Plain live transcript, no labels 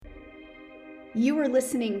You are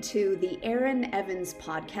listening to the Erin Evans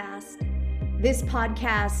podcast. This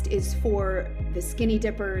podcast is for the skinny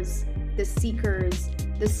dippers, the seekers,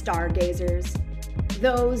 the stargazers,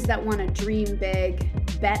 those that want to dream big,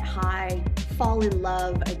 bet high, fall in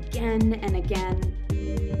love again and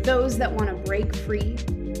again, those that want to break free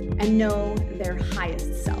and know their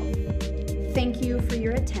highest self. Thank you for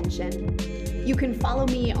your attention. You can follow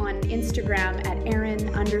me on Instagram at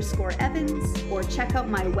Erin_Evans or check out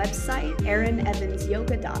my website,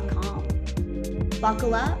 ErinEvansYoga.com.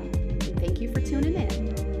 Buckle up and thank you for tuning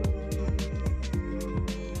in.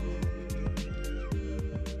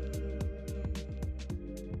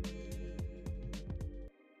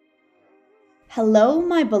 Hello,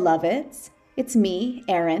 my beloveds. It's me,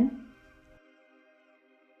 Erin.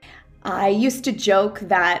 I used to joke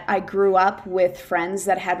that I grew up with friends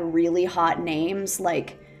that had really hot names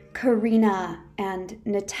like Karina and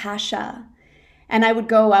Natasha. And I would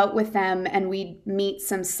go out with them and we'd meet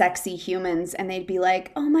some sexy humans and they'd be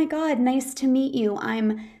like, "Oh my God, nice to meet you.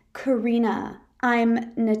 I'm Karina.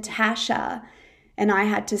 I'm Natasha." And I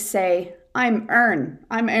had to say, I'm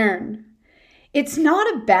Erin. It's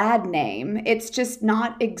not a bad name. It's just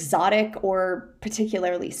not exotic or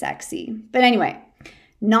particularly sexy. But anyway,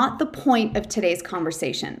 not the point of today's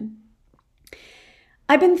conversation.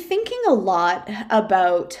 I've been thinking a lot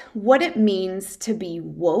about what it means to be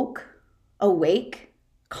woke, awake,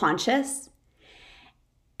 conscious,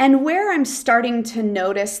 and where I'm starting to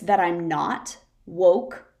notice that I'm not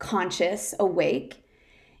woke, conscious, awake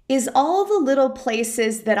is all the little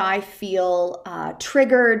places that I feel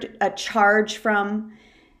triggered a charge from,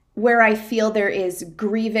 where I feel there is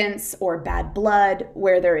grievance or bad blood,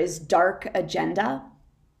 where there is dark agenda.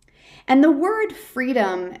 And the word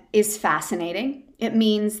freedom is fascinating. It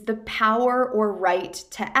means the power or right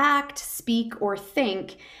to act, speak, or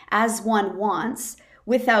think as one wants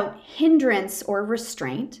without hindrance or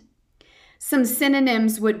restraint. Some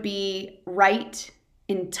synonyms would be right,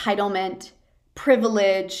 entitlement,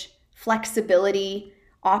 privilege, flexibility,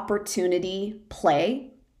 opportunity,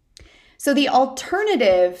 play. So the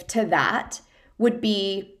alternative to that would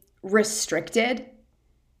be restricted,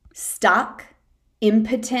 stuck,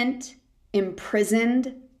 impotent,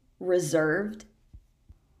 imprisoned, reserved.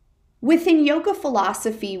 Within yoga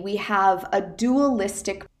philosophy, we have a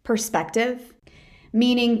dualistic perspective,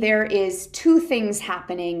 meaning there is two things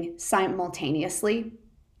happening simultaneously.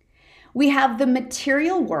 We have the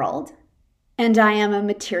material world, and I am a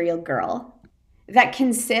material girl, that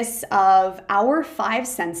consists of our five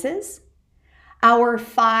senses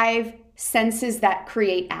that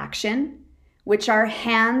create action, which are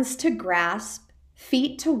hands to grasp,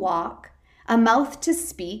 feet to walk, a mouth to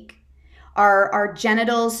speak, our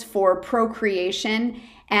genitals for procreation,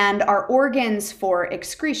 and our organs for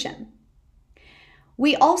excretion.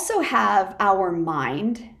 We also have our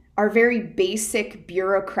mind, our very basic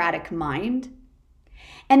bureaucratic mind.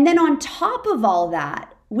 And then on top of all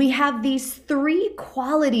that, we have these three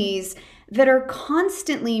qualities that are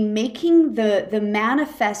constantly making the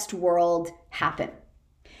manifest world happen.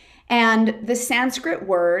 And the Sanskrit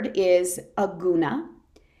word is aguna,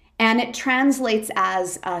 and it translates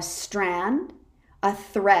as a strand, a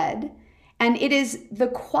thread, and it is the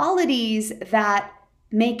qualities that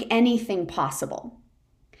make anything possible.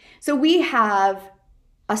 So we have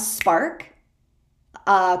a spark,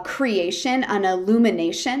 a creation, an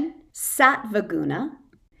illumination, sattva guna.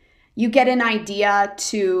 You get an idea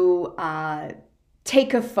to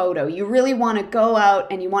take a photo. You really want to go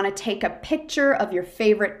out and you want to take a picture of your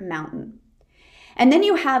favorite mountain. And then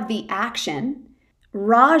you have the action,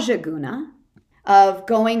 Rajaguna, of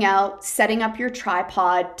going out, setting up your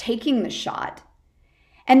tripod, taking the shot.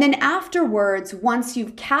 And then afterwards, once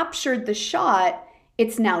you've captured the shot,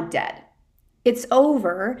 it's now dead. It's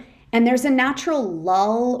over, and there's a natural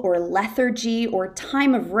lull or lethargy or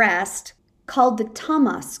time of rest called the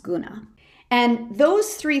tamas guna. And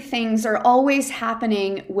those three things are always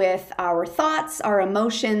happening with our thoughts, our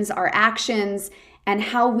emotions, our actions, and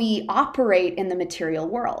how we operate in the material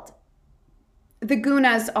world. The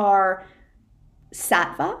gunas are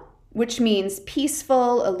sattva, which means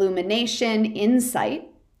peaceful, illumination, insight.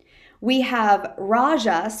 We have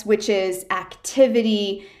rajas, which is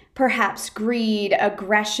activity, perhaps greed,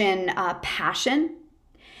 aggression, passion.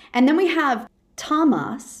 And then we have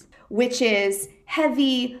tamas, which is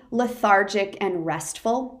heavy, lethargic, and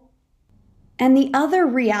restful. And the other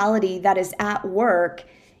reality that is at work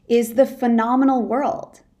is the phenomenal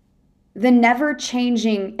world, the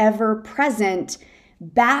never-changing, ever-present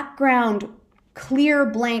background, clear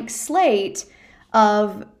blank slate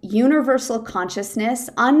of universal consciousness,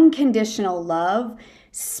 unconditional love,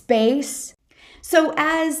 space. So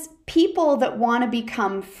as people that want to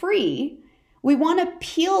become free, we want to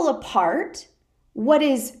peel apart what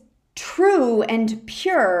is true and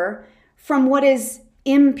pure from what is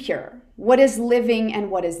impure, what is living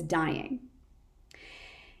and what is dying.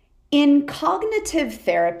 In cognitive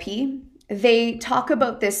therapy, they talk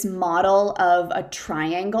about this model of a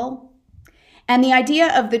triangle. And the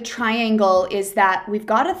idea of the triangle is that we've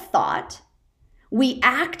got a thought, we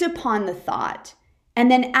act upon the thought, and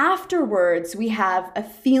then afterwards we have a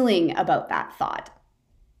feeling about that thought.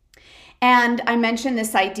 And I mentioned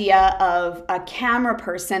this idea of a camera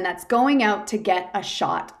person that's going out to get a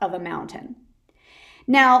shot of a mountain.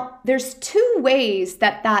 Now, there's two ways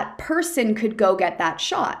that that person could go get that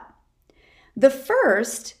shot. The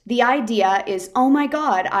first, the idea is, oh my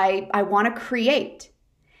God, I want to create.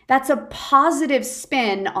 That's a positive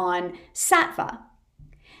spin on sattva.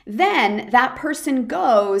 Then that person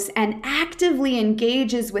goes and actively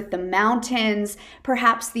engages with the mountains,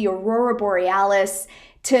 perhaps the aurora borealis,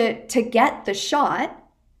 to get the shot.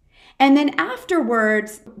 And then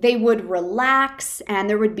afterwards, they would relax and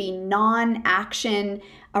there would be non-action,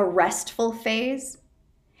 a restful phase.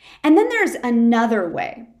 And then there's another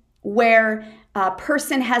way where a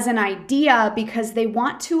person has an idea because they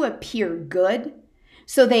want to appear good.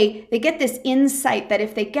 So they get this insight that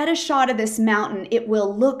if they get a shot of this mountain, it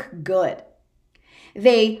will look good.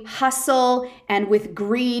 They hustle and with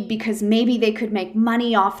greed because maybe they could make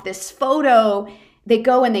money off this photo, they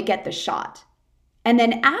go and they get the shot. And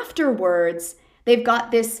then afterwards, they've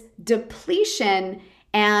got this depletion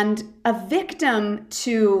and a victim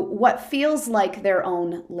to what feels like their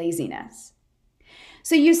own laziness.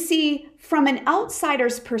 So you see, from an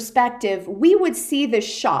outsider's perspective, we would see the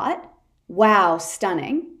shot, wow,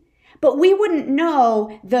 stunning, but we wouldn't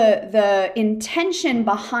know the intention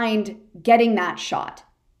behind getting that shot.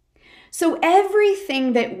 So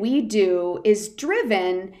everything that we do is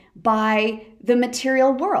driven by the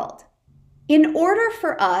material world. In order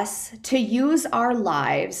for us to use our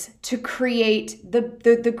lives to create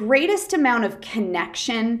the greatest amount of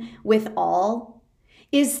connection with all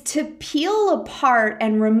is to peel apart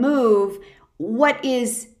and remove what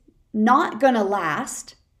is not going to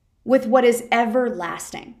last with what is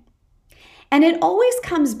everlasting. And it always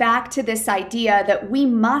comes back to this idea that we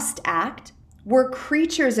must act. We're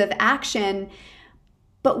creatures of action,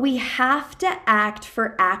 but we have to act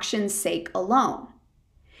for action's sake alone.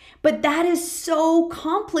 But that is so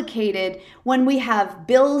complicated when we have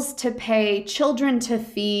bills to pay, children to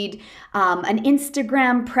feed, an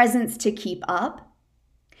Instagram presence to keep up.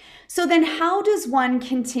 So then how does one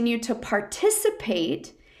continue to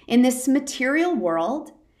participate in this material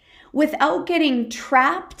world without getting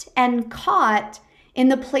trapped and caught in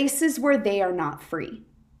the places where they are not free?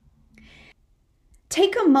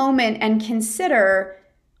 Take a moment and consider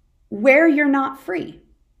where you're not free,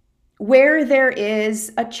 where there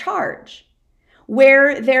is a charge,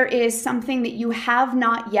 where there is something that you have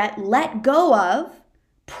not yet let go of,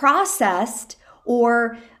 processed,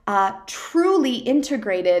 or truly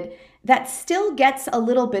integrated that still gets a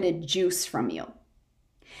little bit of juice from you.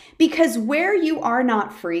 Because where you are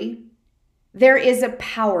not free, there is a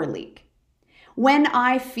power leak. When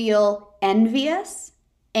I feel envious,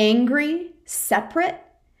 angry, separate,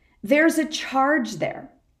 there's a charge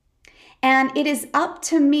there. And it is up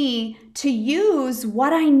to me to use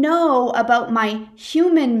what I know about my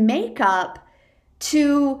human makeup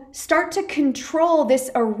to start to control this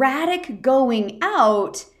erratic going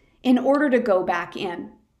out in order to go back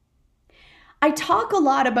in. I talk a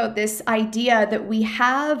lot about this idea that we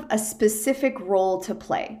have a specific role to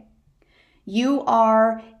play. You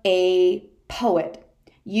are a poet.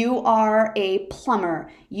 You are a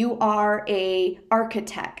plumber. You are an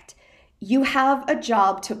architect. You have a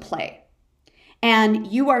job to play. And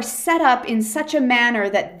you are set up in such a manner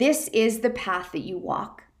that this is the path that you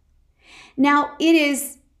walk. Now, it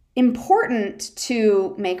is important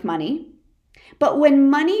to make money, but when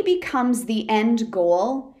money becomes the end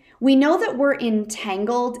goal, we know that we're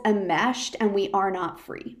entangled, enmeshed, and we are not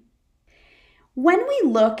free. When we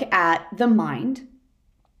look at the mind,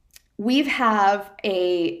 we have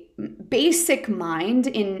a basic mind.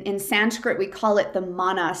 In Sanskrit, we call it the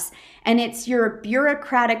manas, and it's your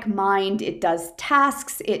bureaucratic mind. It does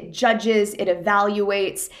tasks, it judges, it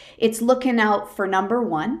evaluates, it's looking out for number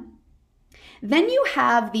one. Then you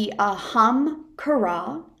have the aham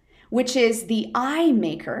kara, which is the I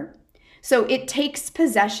maker. So it takes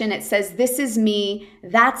possession. It says, this is me,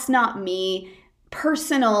 that's not me,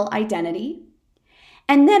 personal identity.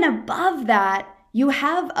 And then above that, you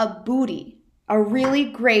have a buddhi, a really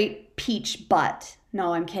great peach butt.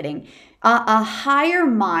 No, I'm kidding. A higher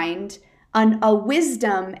mind, a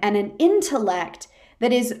wisdom, and an intellect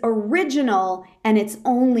that is original and it's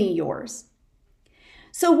only yours.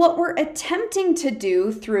 So what we're attempting to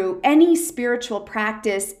do through any spiritual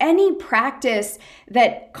practice, any practice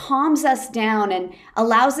that calms us down and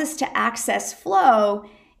allows us to access flow,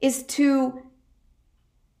 is to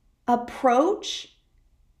approach,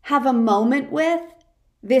 have a moment with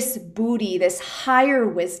this Buddhi, this higher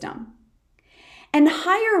wisdom. And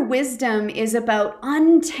higher wisdom is about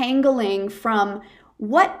untangling from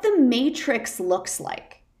what the matrix looks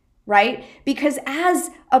like, right? Because as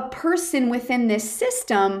a person within this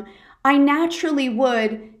system, I naturally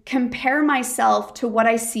would compare myself to what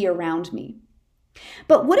I see around me.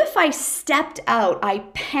 But what if I stepped out, I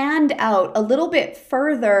panned out a little bit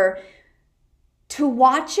further to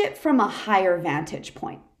watch it from a higher vantage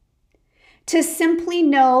point? To simply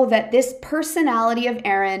know that this personality of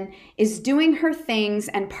Erin is doing her things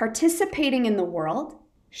and participating in the world.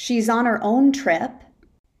 She's on her own trip,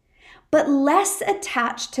 but less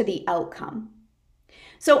attached to the outcome.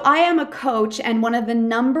 So I am a coach, and one of the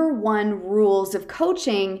number one rules of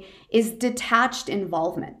coaching is detached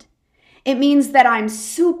involvement. It means that I'm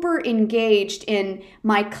super engaged in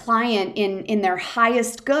my client in their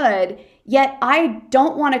highest good, yet I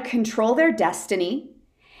don't want to control their destiny.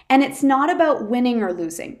 And it's not about winning or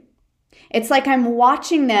losing. It's like I'm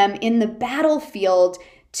watching them in the battlefield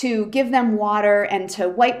to give them water and to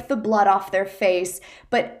wipe the blood off their face,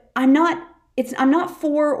 but I'm not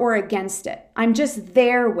for or against it. I'm just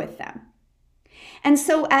there with them. And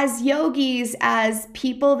so as yogis, as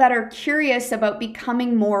people that are curious about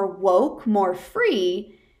becoming more woke, more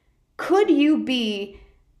free, could you be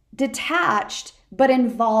detached but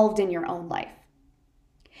involved in your own life?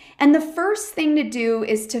 And the first thing to do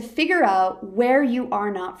is to figure out where you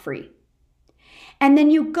are not free. And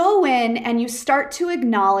then you go in and you start to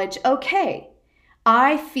acknowledge, okay,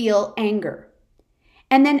 I feel anger.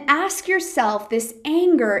 And then ask yourself, this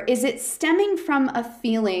anger, is it stemming from a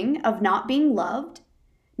feeling of not being loved,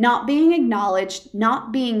 not being acknowledged,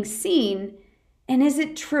 not being seen? And is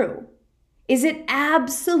it true? Is it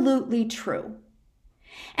absolutely true?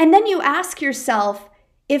 And then you ask yourself,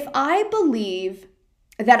 if I believe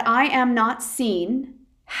that I am not seen,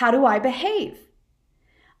 how do I behave?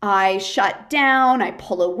 I shut down, I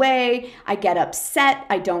pull away, I get upset,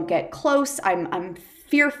 I don't get close, I'm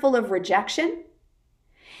fearful of rejection.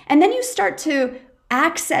 And then you start to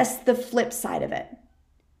access the flip side of it.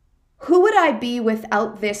 Who would I be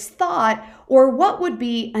without this thought? Or what would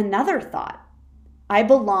be another thought? I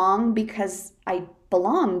belong because I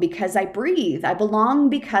breathe. I belong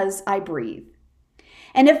because I breathe.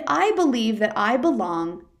 And if I believe that I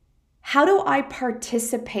belong, how do I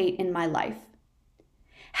participate in my life?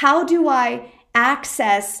 How do I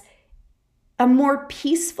access a more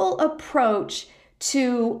peaceful approach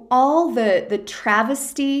to all the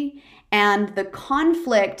travesty and the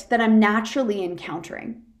conflict that I'm naturally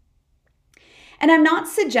encountering? And I'm not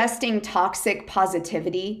suggesting toxic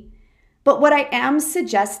positivity, but what I am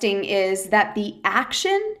suggesting is that the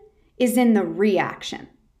action is in the reaction.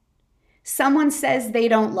 Someone says they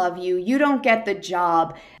don't love you, you don't get the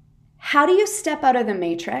job. How do you step out of the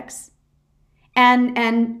matrix?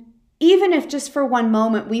 And even if just for one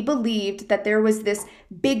moment we believed that there was this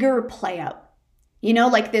bigger play out,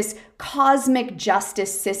 like this cosmic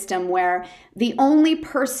justice system where the only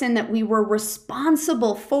person that we were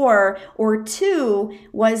responsible for or to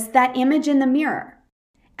was that image in the mirror.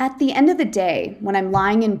 At the end of the day, when I'm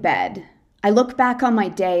lying in bed, I look back on my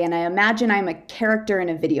day and I imagine I'm a character in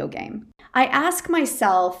a video game. I ask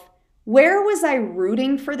myself, where was I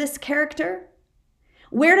rooting for this character?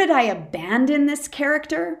 Where did I abandon this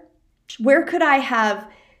character? Where could I have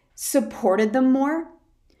supported them more?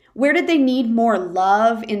 Where did they need more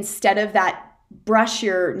love instead of that brush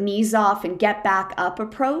your knees off and get back up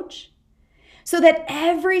approach? So that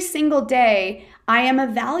every single day I am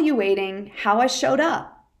evaluating how I showed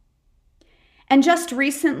up. And just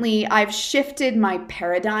recently, I've shifted my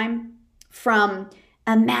paradigm from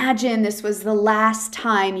imagine this was the last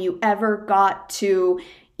time you ever got to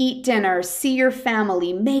eat dinner, see your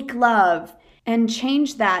family, make love, and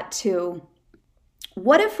change that to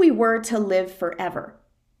what if we were to live forever?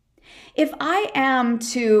 If I am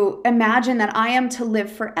to imagine that I am to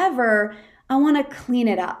live forever, I want to clean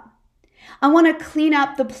it up. I want to clean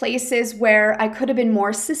up the places where I could have been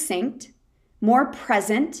more succinct, more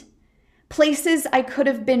present, places I could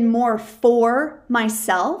have been more for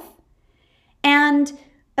myself, and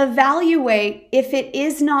evaluate if it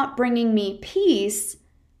is not bringing me peace,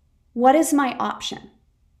 what is my option?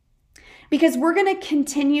 Because we're going to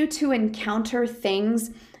continue to encounter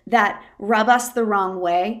things that rub us the wrong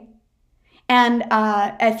way. And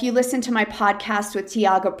if you listen to my podcast with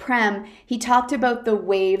Tiago Prem, he talked about the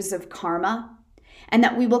waves of karma and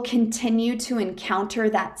that we will continue to encounter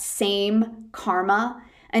that same karma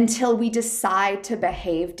until we decide to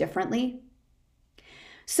behave differently.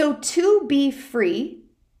 So to be free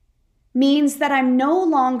means that I'm no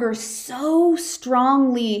longer so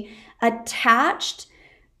strongly attached,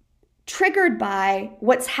 triggered by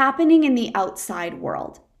what's happening in the outside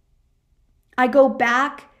world. I go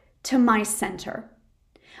back to my center.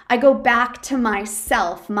 I go back to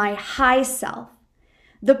myself, my high self,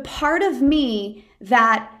 the part of me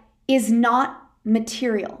that is not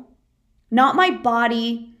material, not my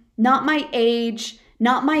body, not my age,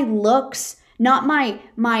 not my looks, not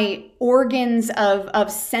my organs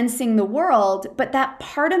of sensing the world, but that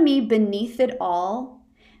part of me beneath it all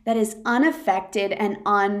that is unaffected and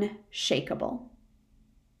unshakable.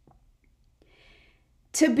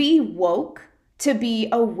 To be woke, to be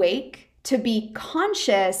awake, to be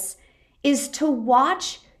conscious is to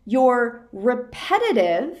watch your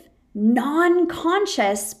repetitive,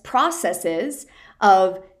 non-conscious processes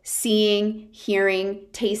of seeing, hearing,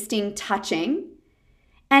 tasting, touching,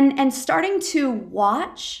 and starting to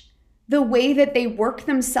watch the way that they work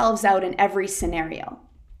themselves out in every scenario.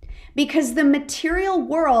 Because the material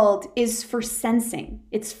world is for sensing,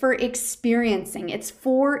 it's for experiencing, it's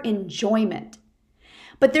for enjoyment.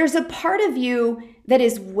 But there's a part of you that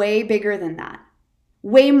is way bigger than that,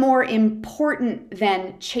 way more important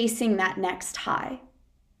than chasing that next high.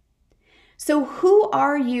 So who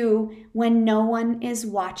are you when no one is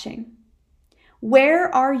watching?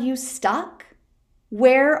 Where are you stuck?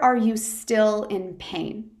 Where are you still in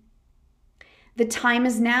pain? The time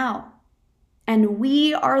is now, and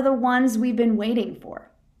we are the ones we've been waiting for.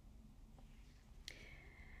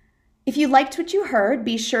 If you liked what you heard,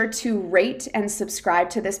 be sure to rate and subscribe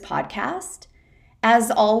to this podcast. As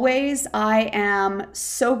always, I am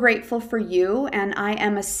so grateful for you, and I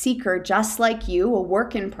am a seeker just like you, a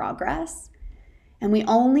work in progress, and we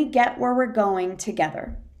only get where we're going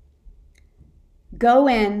together. Go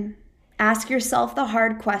in, ask yourself the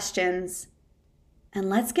hard questions, and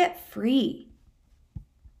let's get free.